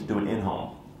right, we need to do an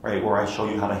in-home, right, where I show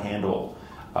you how to handle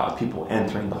people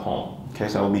entering the home. Okay,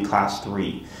 so that will be class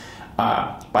 3.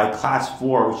 By class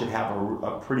 4, we should have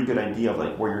a pretty good idea of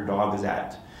like where your dog is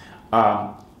at.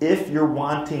 If you're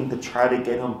wanting to try to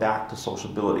get him back to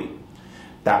sociability,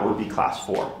 that would be class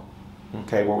 4.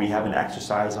 Okay, where we have an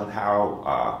exercise on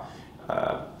how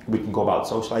we can go about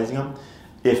socializing him.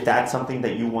 If that's something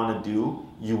that you want to do,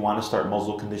 you want to start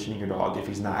muzzle conditioning your dog if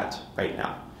he's not right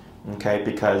now. Okay,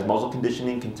 because muzzle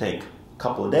conditioning can take a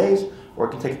couple of days or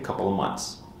it can take a couple of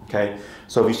months. Okay,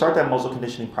 so if you start that muzzle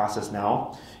conditioning process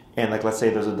now, and like let's say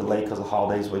there's a delay because of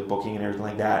holidays with booking and everything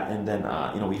like that, and then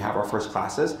we have our first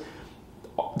classes,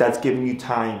 that's giving you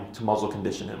time to muzzle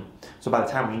condition him. So by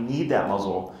the time we need that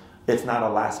muzzle, it's not a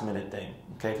last minute thing,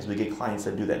 okay? Because we get clients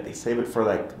that do that. They save it for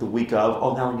like the week of,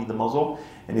 oh, now we need the muzzle,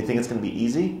 and you think it's going to be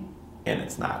easy, and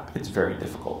it's not. It's very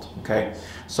difficult, okay?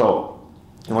 So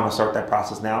you want to start that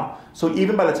process now. So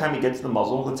even by the time he gets to the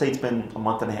muzzle, let's say it's been a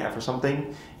month and a half or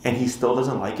something, and he still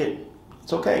doesn't like it,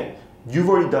 it's okay. You've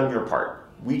already done your part.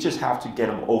 We just have to get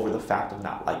him over the fact of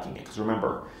not liking it. Because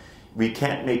remember, we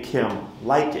can't make him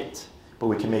like it, but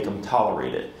we can make him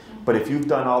tolerate it. But if you've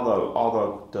done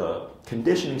all the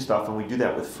conditioning stuff, and we do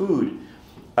that with food,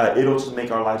 it'll just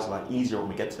make our lives a lot easier when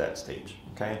we get to that stage.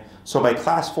 Okay. So by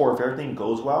class 4, if everything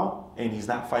goes well and he's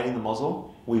not fighting the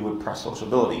muzzle, we would press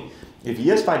sociability. If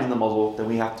he is fighting the muzzle, then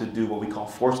we have to do what we call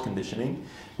force conditioning,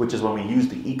 which is when we use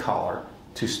the e-collar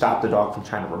to stop the dog from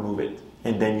trying to remove it,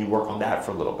 and then you work on that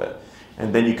for a little bit.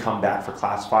 And then you come back for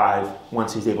class 5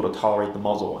 once he's able to tolerate the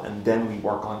muzzle, and then we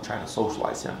work on trying to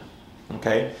socialize him.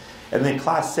 Okay. And then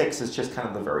class 6 is just kind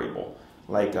of the variable.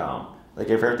 Like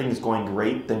if everything is going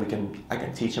great, then I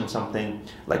can teach him something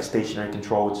like stationary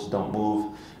control, which is don't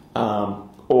move.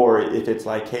 Or if it's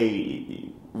like, hey,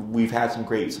 we've had some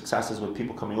great successes with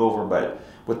people coming over, but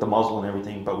with the muzzle and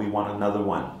everything, but we want another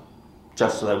one,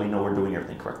 just so that we know we're doing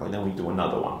everything correctly. Then we do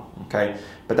another one, okay?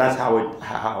 But that's how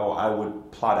I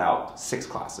would plot out 6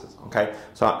 classes, okay?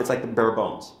 So it's like the bare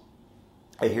bones.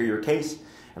 I hear your case,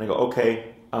 and I go,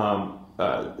 okay,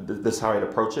 this is how I'd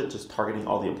approach it, just targeting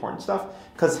all the important stuff,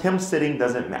 because him sitting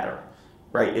doesn't matter,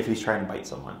 right, if he's trying to bite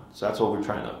someone. So that's what we're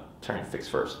trying to fix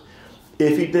first.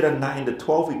 If he did a 9 to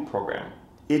 12 week program,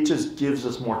 it just gives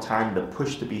us more time to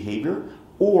push the behavior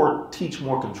or teach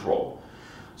more control.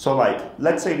 So like,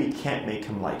 let's say we can't make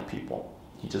him like people.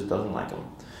 He just doesn't like them.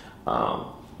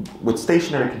 With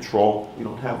stationary control, we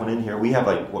don't have one in here. We have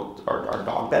like our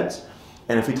dog beds.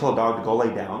 And if we tell a dog to go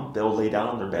lay down, they'll lay down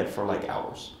on their bed for like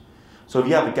hours. So if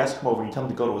you have a guest come over and you tell him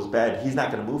to go to his bed, he's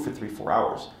not going to move for 3-4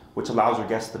 hours, which allows your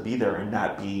guest to be there and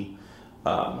not be,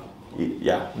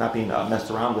 not being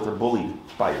messed around with or bullied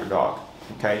by your dog.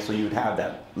 Okay, so you would have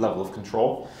that level of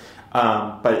control,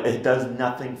 but it does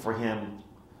nothing for him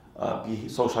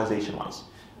socialization-wise,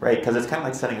 right? Because it's kind of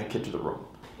like sending a kid to the room.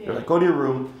 Yeah. You're like, go to your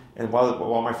room, and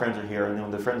while my friends are here, and then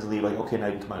when the friends leave, like, okay, now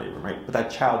you can come out of your room, right? But that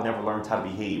child never learns how to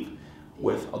behave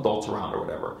with adults around or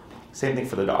whatever. Same thing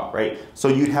for the dog, right? So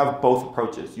you'd have both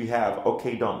approaches. You have,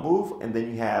 okay, don't move, and then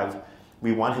you have,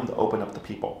 we want him to open up to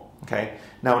people, okay?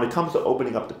 Now, when it comes to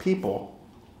opening up to people,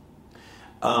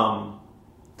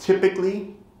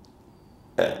 typically,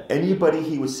 anybody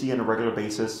he would see on a regular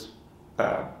basis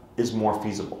is more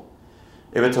feasible.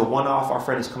 If it's a one-off, our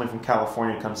friend is coming from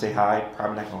California to come say hi,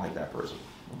 probably not going to like that person,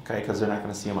 okay? Because they're not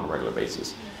going to see him on a regular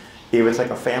basis. If it's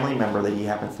like a family member that he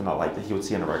happens to not like that he would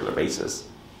see on a regular basis,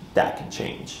 that can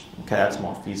change, okay? That's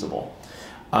more feasible.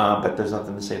 But there's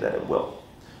nothing to say that it will.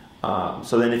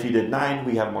 So then if you did 9,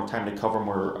 we have more time to cover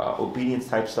more obedience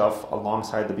type stuff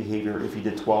alongside the behavior. If you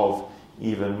did 12,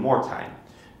 even more time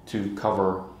to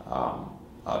cover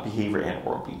behavior and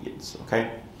or obedience,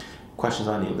 okay? Questions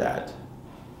on any of that?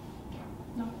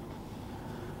 No.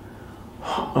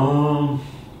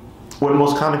 One of the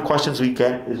most common questions we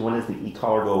get is, when does the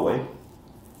e-collar go away?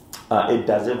 It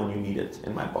does it when you need it,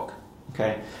 in my book.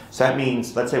 Okay, so that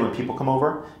means, let's say when people come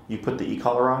over, you put the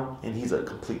e-collar on, and he's a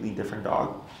completely different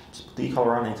dog. Just put the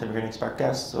e-collar on anytime you're going to expect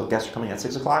guests. So guests are coming at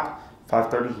 6 o'clock,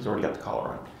 5:30, he's already got the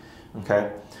collar on.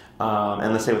 Okay,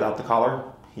 and let's say without the collar,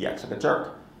 he acts like a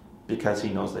jerk because he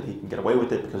knows that he can get away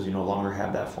with it because you no longer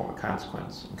have that form of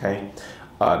consequence. Okay,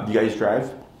 do you guys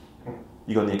drive?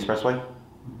 You go on the expressway?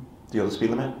 Do you go the speed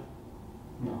limit?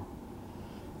 No.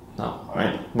 No,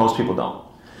 right? Most people don't.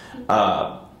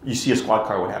 You see a squad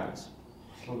car, what happens?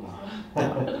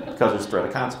 Yeah, because there's threat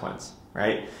of consequence,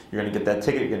 right? You're going to get that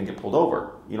ticket, you're going to get pulled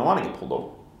over. You don't want to get pulled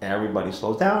over. Everybody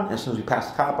slows down, and as soon as we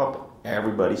pass the cop up,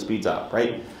 everybody speeds up,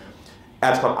 right?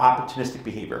 That's called opportunistic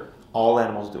behavior. All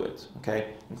animals do it,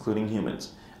 okay, including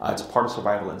humans. It's part of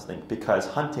survival instinct, because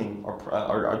hunting or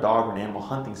a dog or an animal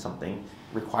hunting something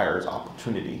requires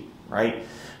opportunity, right?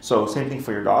 So same thing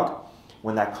for your dog.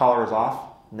 When that collar is off,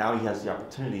 now he has the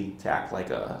opportunity to act like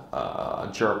a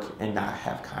jerk and not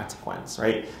have consequence,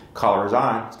 right? Collar is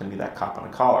on, it's going to be that cop on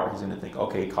a collar. He's going to think,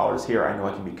 okay, collar's here, I know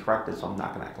I can be corrected, so I'm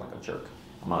not going to act like a jerk.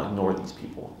 I'm going to ignore these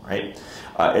people, right?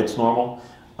 It's normal.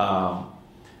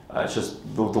 It's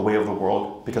just the way of the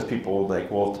world, because people like,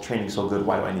 well, if the training's so good,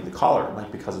 why do I need the collar?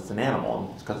 Like, because it's an animal, and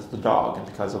it's because it's the dog, and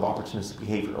because of opportunistic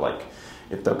behavior. Like,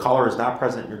 if the collar is not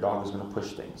present, your dog is going to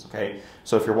push things, okay?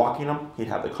 So if you're walking him, he'd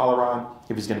have the collar on.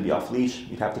 If he's going to be off leash,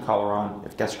 you'd have the collar on.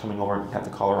 If guests are coming over, you'd have the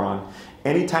collar on.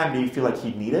 Anytime you feel like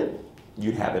he'd need it,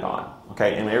 you'd have it on,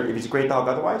 okay? And if he's a great dog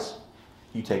otherwise,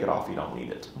 you take it off, you don't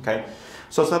need it, okay?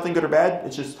 So it's nothing good or bad,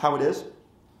 it's just how it is.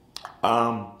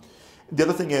 The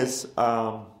other thing is,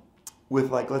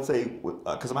 with like, let's say,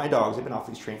 because my dogs, they've been off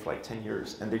leash trained for like 10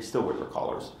 years, and they still wear their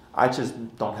collars. I just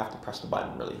don't have to press the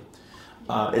button, really.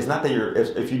 It's not that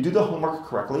if you do the homework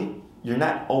correctly, you're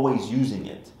not always using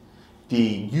it. The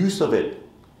use of it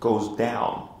goes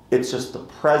down. It's just the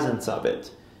presence of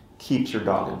it keeps your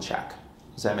dog in check.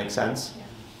 Does that make sense?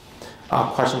 Yeah.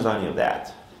 Questions on any of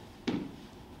that?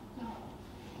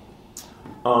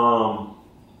 No.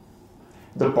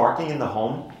 The barking in the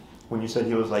home, when you said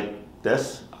he was like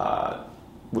this,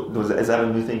 is that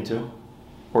a new thing too?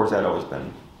 Or has that always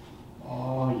been?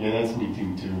 Oh, yeah, that's a new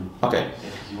thing too. Okay. Yeah,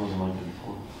 because he wasn't like that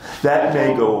before. That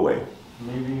may go away.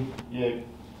 Maybe, yeah.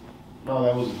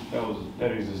 No,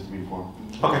 that existed before.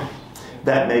 Okay.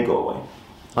 That may go away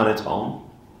on its own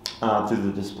through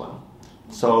the discipline.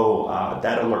 So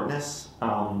that alertness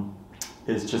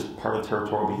is just part of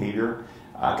territorial behavior.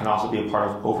 Can also be a part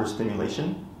of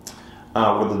overstimulation.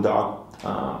 where the dog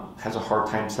has a hard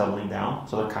time settling down,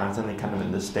 so they're constantly kind of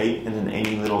in this state, and then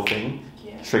any little thing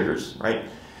triggers, right?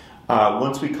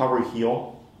 Once we cover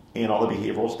heal and all the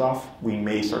behavioral stuff, we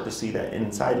may start to see that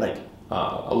inside, like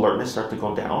alertness start to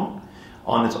go down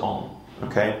on its own,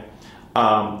 okay?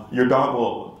 Your dog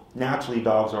will, naturally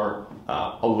dogs are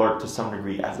alert to some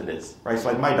degree as it is, right? So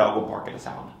like my dog will bark at a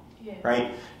sound,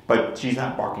 right? But she's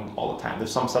not barking all the time.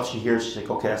 There's some stuff she hears, she's like,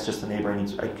 okay, that's just a neighbor,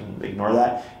 I can ignore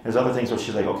that. There's other things where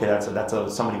she's like, okay, that's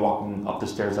somebody walking up the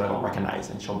stairs that I don't recognize,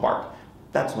 and she'll bark.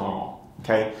 That's normal,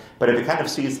 okay? But if it kind of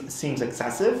seems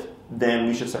excessive, then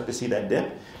we should start to see that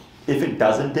dip. If it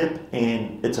doesn't dip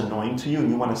and it's annoying to you and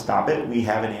you want to stop it, we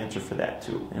have an answer for that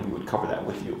too, and we would cover that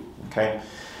with you, okay?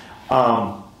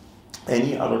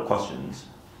 Any other questions?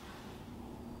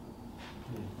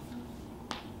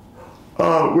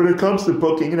 When it comes to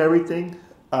booking and everything,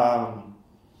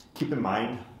 keep in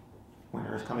mind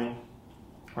winter is coming,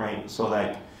 right? So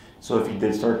if you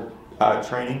did start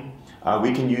training,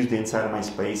 we can use the inside of my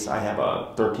space. I have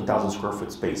a 13,000 square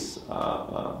foot space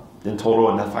in total,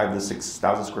 and that 5,000 to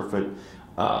 6,000 square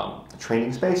foot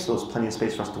training space. So there's plenty of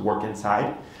space for us to work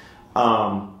inside.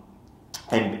 And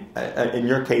in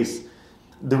your case,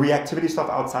 the reactivity stuff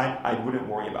outside, I wouldn't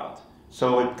worry about.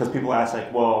 So because people ask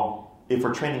like, well, if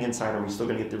we're training inside, are we still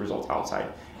going to get the results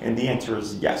outside? And the answer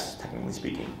is yes, technically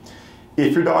speaking.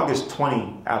 If your dog is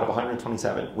 20 out of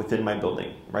 127 within my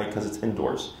building, right, because it's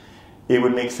indoors, it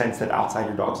would make sense that outside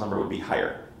your dog's number would be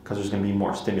higher because there's going to be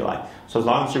more stimuli. So as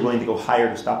long as you're willing to go higher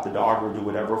to stop the dog or do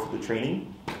whatever for the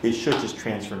training, it should just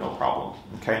transfer no problem,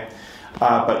 okay?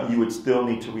 But you would still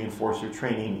need to reinforce your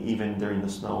training even during the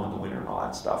snow and the winter and all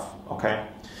that stuff, okay?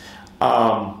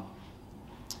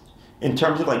 In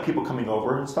terms of like people coming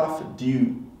over and stuff, would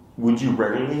you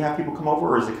regularly have people come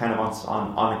over, or is it kind of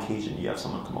on occasion you have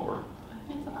someone come over? I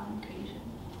think it's on occasion.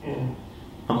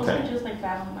 Yeah. Okay. Mostly just like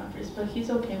family members, but he's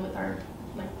okay with our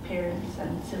like parents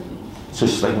and siblings. So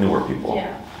it's just like newer people.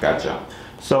 Yeah. Gotcha.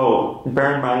 So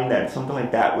bear in mind that something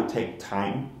like that would take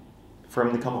time for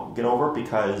him to get over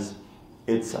because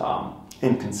it's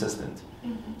inconsistent.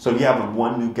 Mm-hmm. So if you have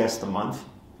one new guest a month,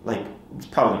 like it's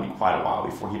probably gonna be quite a while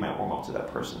before he might warm up to that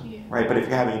person, right? But if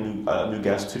you're having a new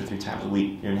guest 2 to 3 times a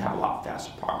week, you're gonna have a lot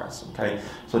faster progress. Okay,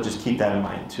 so just keep that in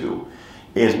mind too.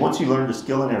 Is once you learn the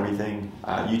skill and everything,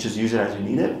 you just use it as you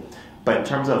need it. But in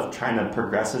terms of trying to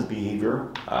progress his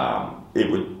behavior, it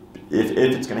would, if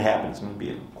it's gonna happen, it's gonna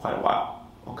be quite a while.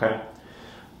 Okay.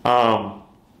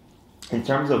 In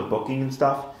terms of booking and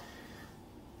stuff,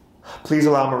 please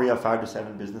allow Maria a 5 to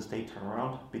 7 business day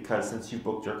turnaround, because since you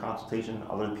booked your consultation,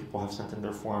 other people have sent in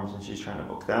their forms and she's trying to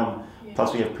book them. Yeah.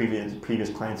 Plus we have previous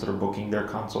clients that are booking their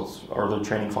consults or their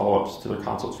training follow-ups to their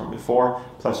consults from before.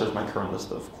 Plus there's my current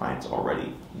list of clients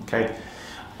already, okay?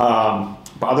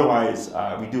 But otherwise,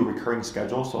 we do a recurring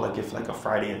schedule. So like if like a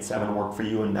Friday at 7 worked for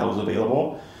you and that was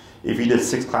available, if you did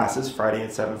 6 classes, Friday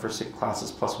at 7 for 6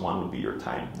 classes plus 1 would be your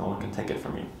time. No one can take it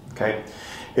from you, okay?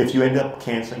 If you end up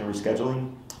canceling or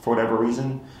rescheduling, for whatever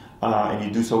reason, and you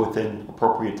do so within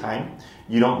appropriate time,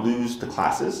 you don't lose the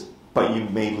classes, but you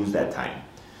may lose that time.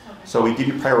 Okay. So we give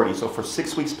you priority. So for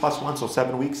 6 weeks plus 1, so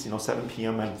 7 weeks, 7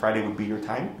 p.m. on Friday would be your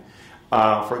time,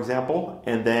 for example.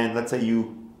 And then let's say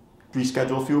you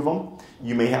reschedule a few of them.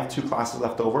 You may have 2 classes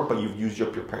left over, but you've used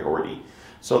up your priority.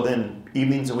 So then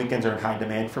evenings and weekends are in high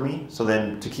demand for me. So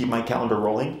then to keep my calendar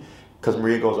rolling, because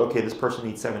Maria goes, okay, this person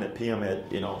needs 7 p.m.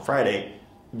 at Friday,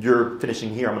 you're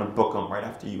finishing here, I'm going to book them right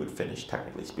after you would finish,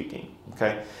 technically speaking,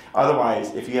 okay?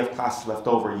 Otherwise, if you have classes left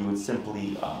over, you would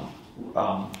simply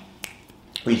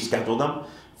reschedule them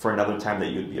for another time that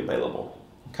you would be available,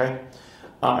 okay?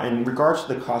 In regards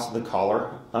to the cost of the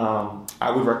collar,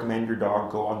 I would recommend your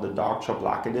dog go on the Dog Show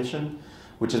Black Edition,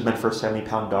 which is meant for a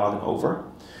 70-pound dog and over.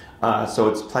 So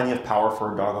it's plenty of power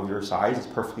for a dog of your size. It's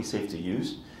perfectly safe to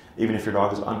use. Even if your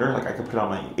dog is under, like I could put it on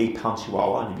my 8-pound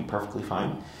Chihuahua and you'd be perfectly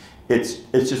fine. It's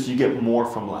just you get more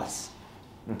from less,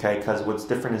 okay? Because what's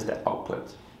different is the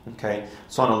output, okay?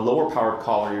 So on a lower powered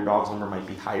collar, your dog's number might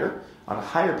be higher. On a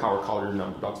higher powered collar,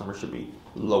 your dog's number should be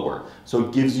lower. So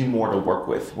it gives you more to work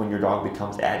with when your dog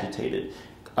becomes agitated.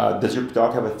 Does your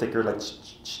dog have a thicker like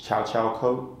chow chow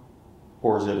coat,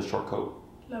 or is it a short coat?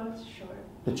 No, it's short.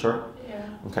 It's short? Yeah.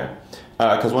 Okay.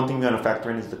 Because one thing you want to factor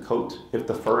in is the coat. If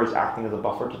the fur is acting as a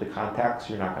buffer to the contact, so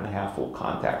you're not going to have full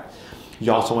contact.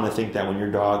 You also want to think that when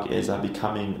your dog is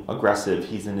becoming aggressive,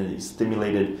 he's in a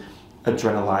stimulated,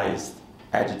 adrenalized,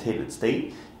 agitated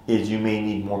state, is you may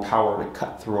need more power to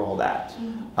cut through all that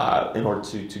in order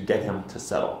to get him to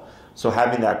settle. So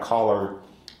having that collar,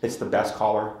 it's the best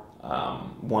collar,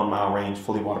 1 mile range,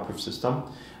 fully waterproof system.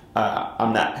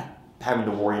 I'm not having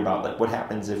to worry about like what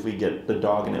happens if we get the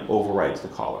dog and it overrides the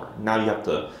collar. Now you have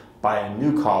to buy a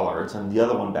new collar and send the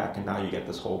other one back, and now you get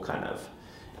this whole kind of,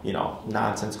 you know,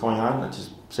 nonsense going on. Let's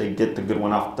just say get the good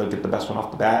one off, get the best one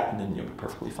off the bat, and then you'll be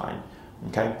perfectly fine.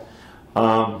 Okay,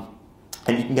 and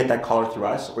you can get that collar through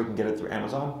us, or you can get it through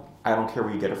Amazon. I don't care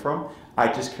where you get it from. I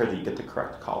just care that you get the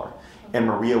correct collar, and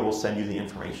Maria will send you the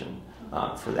information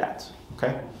for that.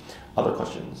 Okay. Other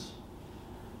questions?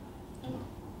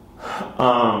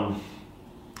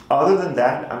 Other than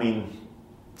that, I mean,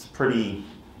 it's pretty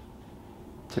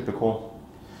typical,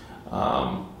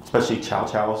 especially Chow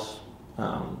Chows.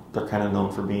 They're kind of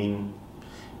known for being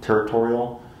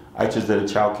territorial. I just did a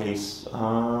Chow case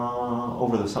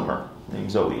over the summer named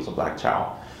Zoe. It's a black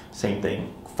Chow. Same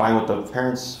thing. Fine with the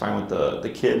parents, fine with the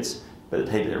kids, but it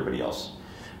hated everybody else.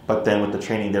 But then with the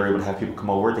training, they were able to have people come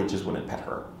over. They just wouldn't pet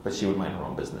her, but she would mind her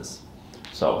own business.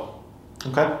 So,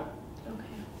 okay. Okay.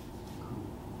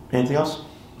 Anything else?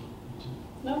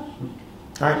 No.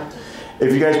 All right.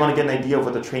 If you guys want to get an idea of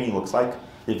what the training looks like,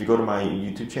 if you go to my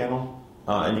YouTube channel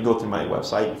and you go through my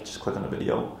website, just click on the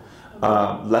video.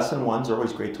 Lesson ones are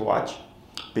always great to watch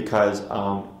because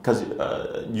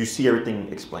you see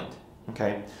everything explained.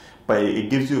 Okay, but it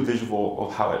gives you a visual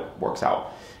of how it works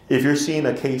out. If you're seeing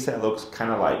a case that looks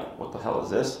kind of like, what the hell is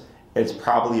this? It's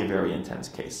probably a very intense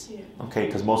case. Yeah. Okay,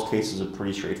 because most cases are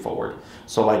pretty straightforward.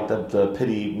 So like the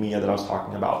pity Mia that I was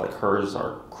talking about, like hers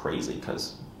are crazy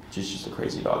because she's just a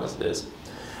crazy dog as it is.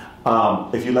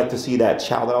 If you'd like to see that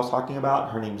Chow that I was talking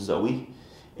about, her name's Zoe,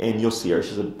 and you'll see her.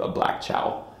 She's a black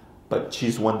Chow, but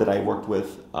she's one that I worked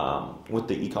with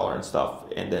the e-collar and stuff,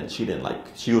 and then she didn't like,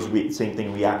 she was same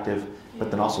thing, reactive, but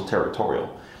then also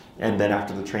territorial. And then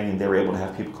after the training, they were able to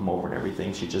have people come over and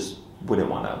everything. She just wouldn't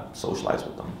want to socialize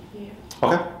with them. Yeah.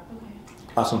 Okay?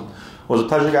 Awesome. Well, it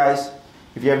was a pleasure, guys.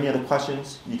 If you have any other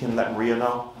questions, you can let Maria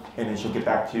know, and then she'll get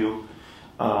back to you.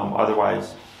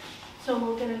 Otherwise... So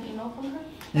we'll get an email from her?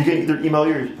 You can either email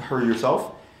her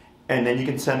yourself, and then you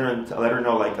can send her and let her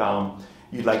know, like,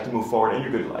 you'd like to move forward in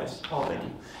your good lives. Oh, thank you.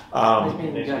 Nice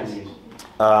meeting you guys.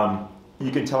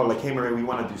 You can tell her, like, hey, Maria, we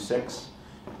want to do 6,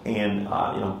 and,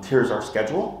 here's our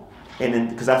schedule. And then,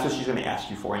 because that's what she's going to ask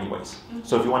you for anyways. Mm-hmm.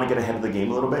 So if you want to get ahead of the game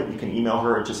a little bit, you can email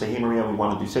her and just say, hey, Maria, we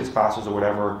want to do 6 classes or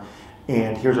whatever,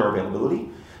 and here's our availability.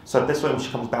 So this way, when she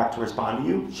comes back to respond to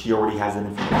you, she already has that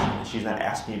information, and she's not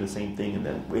asking you the same thing and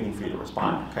then waiting for you to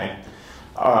respond, okay?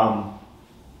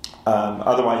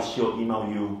 Otherwise, she'll email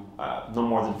you no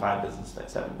more than 5 business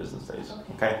days, 7 business days,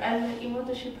 okay? And the email,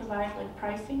 does she provide, like,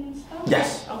 pricing and stuff?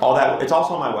 Yes, okay. All that. It's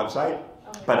also on my website,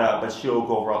 okay. But she'll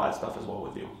go over all that stuff as well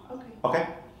with you. Okay. Okay?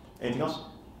 Anything else?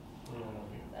 I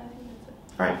think that's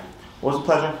it. All right. Well, it was a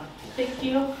pleasure. Thank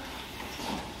you.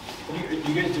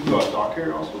 You guys do dog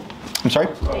care also? I'm sorry?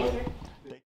 Thank you.